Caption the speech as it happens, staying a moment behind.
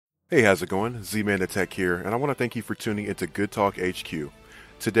Hey, how's it going? Z-Man the Tech here, and I want to thank you for tuning into Good Talk HQ.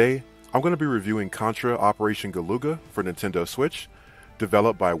 Today, I'm going to be reviewing Contra Operation Galuga for Nintendo Switch,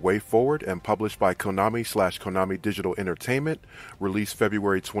 developed by WayForward and published by Konami/Konami Digital Entertainment, released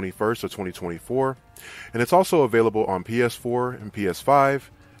February 21st of 2024, and it's also available on PS4 and PS5,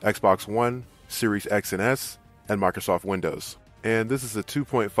 Xbox One, Series X and S, and Microsoft Windows. And this is a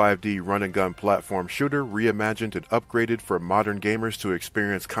 2.5D run-and-gun platform shooter reimagined and upgraded for modern gamers to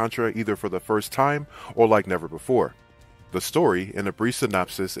experience Contra either for the first time or like never before. The story, in a brief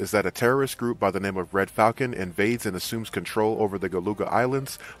synopsis, is that a terrorist group by the name of Red Falcon invades and assumes control over the Galuga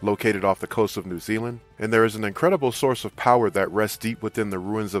Islands, located off the coast of New Zealand, and there is an incredible source of power that rests deep within the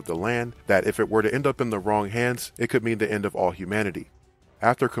ruins of the land that, if it were to end up in the wrong hands, it could mean the end of all humanity.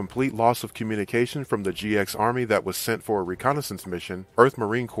 After complete loss of communication from the GX army that was sent for a reconnaissance mission, Earth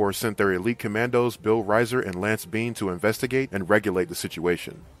Marine Corps sent their elite commandos Bill Rizer and Lance Bean to investigate and regulate the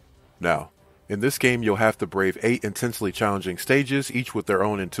situation. Now, in this game you'll have to brave 8 intensely challenging stages, each with their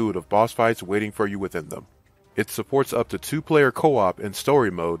own intuitive boss fights waiting for you within them. It supports up to 2-player co-op in story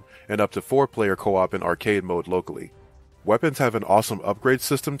mode and up to 4-player co-op in arcade mode locally. Weapons have an awesome upgrade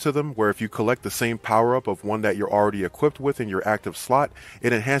system to them, where if you collect the same power-up of one that you're already equipped with in your active slot,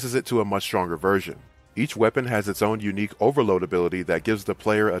 it enhances it to a much stronger version. Each weapon has its own unique overload ability that gives the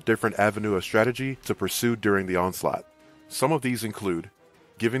player a different avenue of strategy to pursue during the onslaught. Some of these include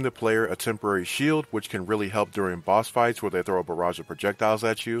giving the player a temporary shield, which can really help during boss fights where they throw a barrage of projectiles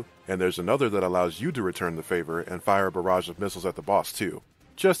at you, and there's another that allows you to return the favor and fire a barrage of missiles at the boss too,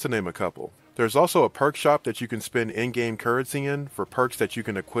 just to name a couple. There's also a perk shop that you can spend in-game currency in for perks that you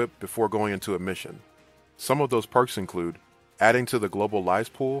can equip before going into a mission. Some of those perks include adding to the global lives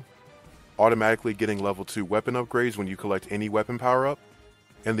pool, automatically getting level 2 weapon upgrades when you collect any weapon power-up,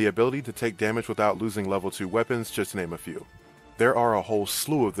 and the ability to take damage without losing level 2 weapons, just to name a few. There are a whole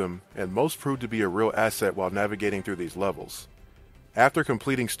slew of them, and most prove to be a real asset while navigating through these levels. After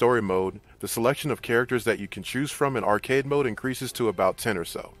completing story mode, the selection of characters that you can choose from in arcade mode increases to about 10 or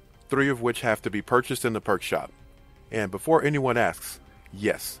so. 3 of which have to be purchased in the perk shop. And before anyone asks,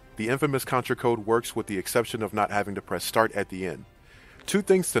 yes, the infamous Contra code works with the exception of not having to press start at the end. 2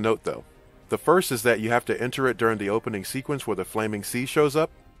 things to note though. The first is that you have to enter it during the opening sequence where the flaming sea shows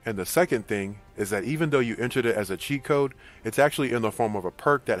up, and the second thing is that even though you entered it as a cheat code, it's actually in the form of a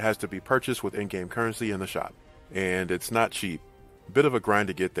perk that has to be purchased with in-game currency in the shop. And it's not cheap. Bit of a grind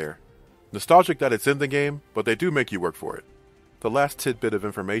to get there. Nostalgic that it's in the game, but they do make you work for it. The last tidbit of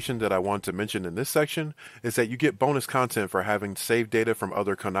information that I want to mention in this section is that you get bonus content for having saved data from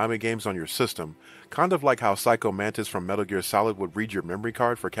other Konami games on your system, kind of like how Psycho Mantis from Metal Gear Solid would read your memory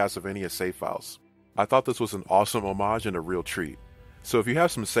card for Castlevania save files. I thought this was an awesome homage and a real treat. So if you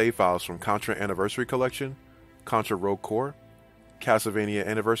have some save files from Contra Anniversary Collection, Contra Rogue Core, Castlevania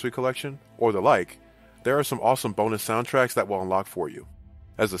Anniversary Collection, or the like, there are some awesome bonus soundtracks that will unlock for you.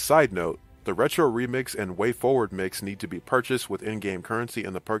 As a side note, the Retro Remix and WayForward Mix need to be purchased with in-game currency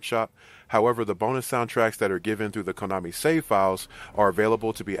in the perk shop. However, the bonus soundtracks that are given through the Konami save files are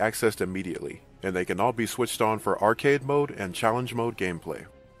available to be accessed immediately, and they can all be switched on for arcade mode and challenge mode gameplay.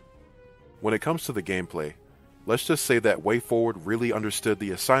 When it comes to the gameplay, let's just say that WayForward really understood the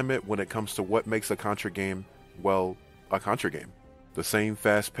assignment when it comes to what makes a Contra game, well, a Contra game. The same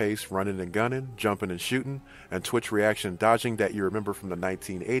fast-paced running and gunning, jumping and shooting, and twitch reaction dodging that you remember from the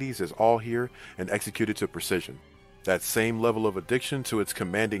 1980s is all here and executed to precision. That same level of addiction to its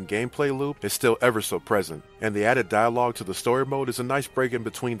commanding gameplay loop is still ever so present, and the added dialogue to the story mode is a nice break in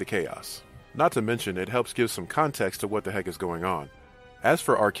between the chaos. Not to mention, it helps give some context to what the heck is going on. As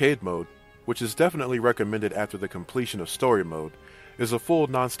for arcade mode, which is definitely recommended after the completion of story mode, is a full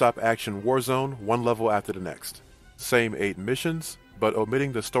non-stop action war zone, one level after the next. Same 8 missions, but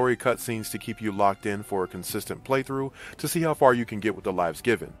omitting the story cutscenes to keep you locked in for a consistent playthrough to see how far you can get with the lives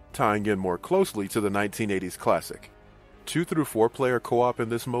given, tying in more closely to the 1980s classic. 2 through 4 player co-op in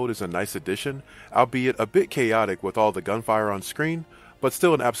this mode is a nice addition, albeit a bit chaotic with all the gunfire on screen, but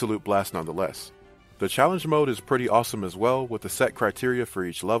still an absolute blast nonetheless. The challenge mode is pretty awesome as well, with the set criteria for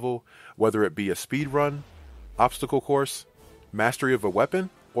each level, whether it be a speed run, obstacle course, mastery of a weapon,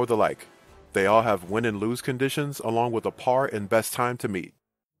 or the like. They all have win and lose conditions along with a par and best time to meet.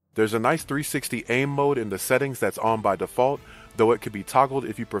 There's a nice 360 aim mode in the settings that's on by default, though it could be toggled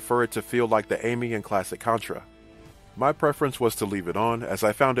if you prefer it to feel like the aiming in classic Contra. My preference was to leave it on, as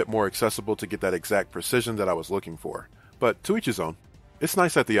I found it more accessible to get that exact precision that I was looking for, but to each his own. It's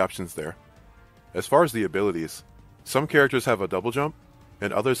nice that the option's there. As far as the abilities, some characters have a double jump,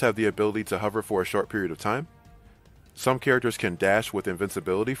 and others have the ability to hover for a short period of time. Some characters can dash with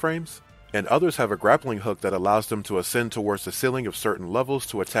invincibility frames, and others have a grappling hook that allows them to ascend towards the ceiling of certain levels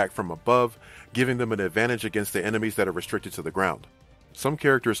to attack from above, giving them an advantage against the enemies that are restricted to the ground. Some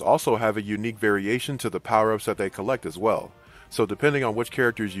characters also have a unique variation to the power-ups that they collect as well, so depending on which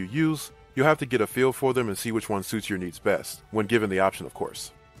characters you use, you'll have to get a feel for them and see which one suits your needs best, when given the option of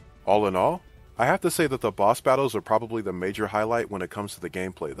course. All in all, I have to say that the boss battles are probably the major highlight when it comes to the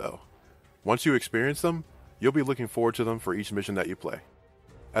gameplay though. Once you experience them, you'll be looking forward to them for each mission that you play.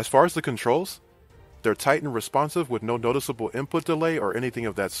 As far as the controls, they're tight and responsive with no noticeable input delay or anything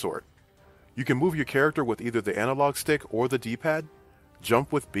of that sort. You can move your character with either the analog stick or the D-pad,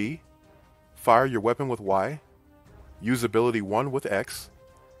 jump with B, fire your weapon with Y, use ability 1 with X,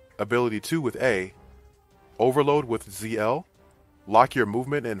 ability 2 with A, overload with ZL, lock your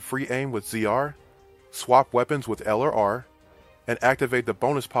movement and free aim with ZR, swap weapons with L or R, and activate the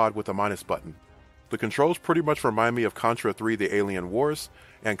bonus pod with the minus button. The controls pretty much remind me of Contra 3 The Alien Wars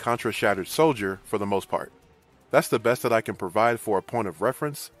and Contra Shattered Soldier for the most part. That's the best that I can provide for a point of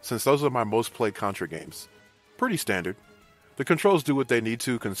reference since those are my most played Contra games. Pretty standard. The controls do what they need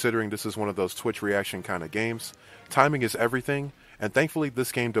to considering this is one of those Twitch reaction kind of games. Timing is everything, and thankfully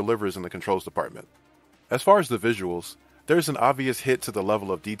this game delivers in the controls department. As far as the visuals, there's an obvious hit to the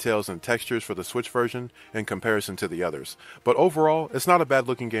level of details and textures for the Switch version in comparison to the others, but overall it's not a bad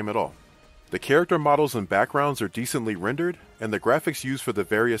looking game at all. The character models and backgrounds are decently rendered, and the graphics used for the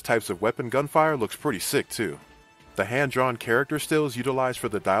various types of weapon gunfire looks pretty sick too. The hand-drawn character stills utilized for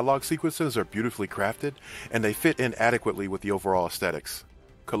the dialogue sequences are beautifully crafted, and they fit in adequately with the overall aesthetics.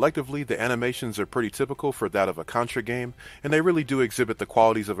 Collectively, the animations are pretty typical for that of a Contra game, and they really do exhibit the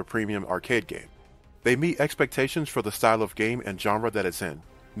qualities of a premium arcade game. They meet expectations for the style of game and genre that it's in.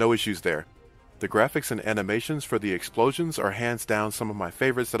 No issues there. The graphics and animations for the explosions are hands down some of my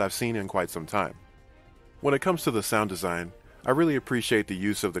favorites that I've seen in quite some time. When it comes to the sound design, I really appreciate the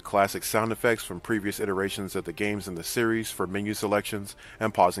use of the classic sound effects from previous iterations of the games in the series for menu selections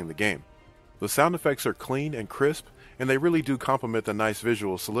and pausing the game. The sound effects are clean and crisp, and they really do complement the nice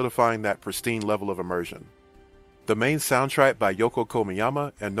visuals, solidifying that pristine level of immersion. The main soundtrack by Yoko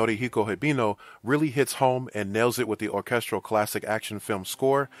Komiyama and Norihiko Hibino really hits home and nails it with the orchestral classic action film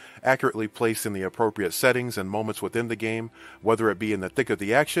score, accurately placed in the appropriate settings and moments within the game, whether it be in the thick of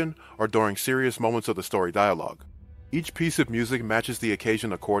the action or during serious moments of the story dialogue. Each piece of music matches the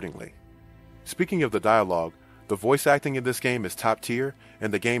occasion accordingly. Speaking of the dialogue, the voice acting in this game is top tier,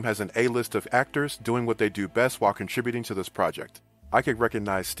 and the game has an A-list of actors doing what they do best while contributing to this project. I could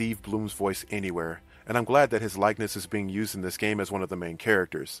recognize Steve Bloom's voice anywhere, and I'm glad that his likeness is being used in this game as one of the main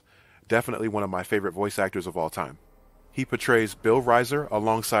characters. Definitely one of my favorite voice actors of all time. He portrays Bill Rizer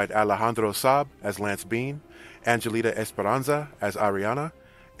alongside Alejandro Saab as Lance Bean, Angelita Esperanza as Ariana,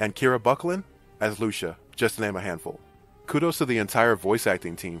 and Kira Buckland as Lucia, just to name a handful. Kudos to the entire voice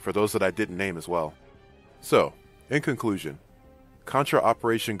acting team for those that I didn't name as well. So, in conclusion, Contra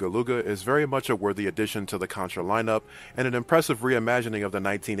Operation Galuga is very much a worthy addition to the Contra lineup and an impressive reimagining of the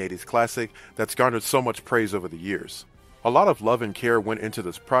 1980s classic that's garnered so much praise over the years. A lot of love and care went into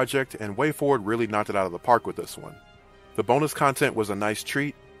this project, and WayForward really knocked it out of the park with this one. The bonus content was a nice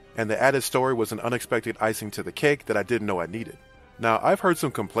treat, and the added story was an unexpected icing to the cake that I didn't know I needed. Now, I've heard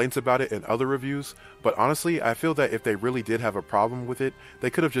some complaints about it in other reviews, but honestly, I feel that if they really did have a problem with it, they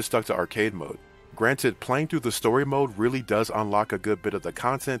could have just stuck to arcade mode. Granted, playing through the story mode really does unlock a good bit of the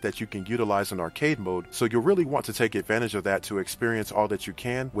content that you can utilize in arcade mode, so you'll really want to take advantage of that to experience all that you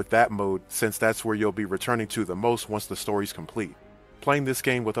can with that mode, since that's where you'll be returning to the most once the story's complete. Playing this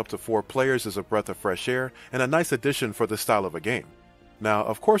game with up to 4 players is a breath of fresh air and a nice addition for this style of a game. Now,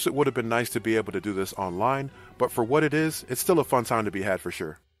 of course it would have been nice to be able to do this online, but for what it is, it's still a fun time to be had for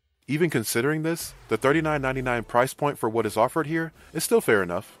sure. Even considering this, the $39.99 price point for what is offered here is still fair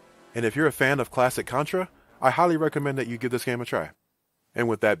enough. And if you're a fan of classic Contra, I highly recommend that you give this game a try. And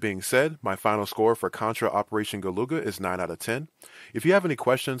with that being said, my final score for Contra Operation Galuga is 9 out of 10. If you have any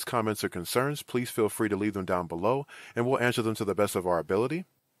questions, comments, or concerns, please feel free to leave them down below, and we'll answer them to the best of our ability.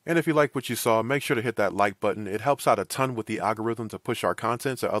 And if you like what you saw, make sure to hit that like button. It helps out a ton with the algorithm to push our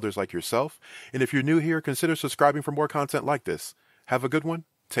content to others like yourself. And if you're new here, consider subscribing for more content like this. Have a good one,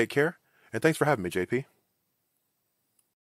 take care, and thanks for having me, JP.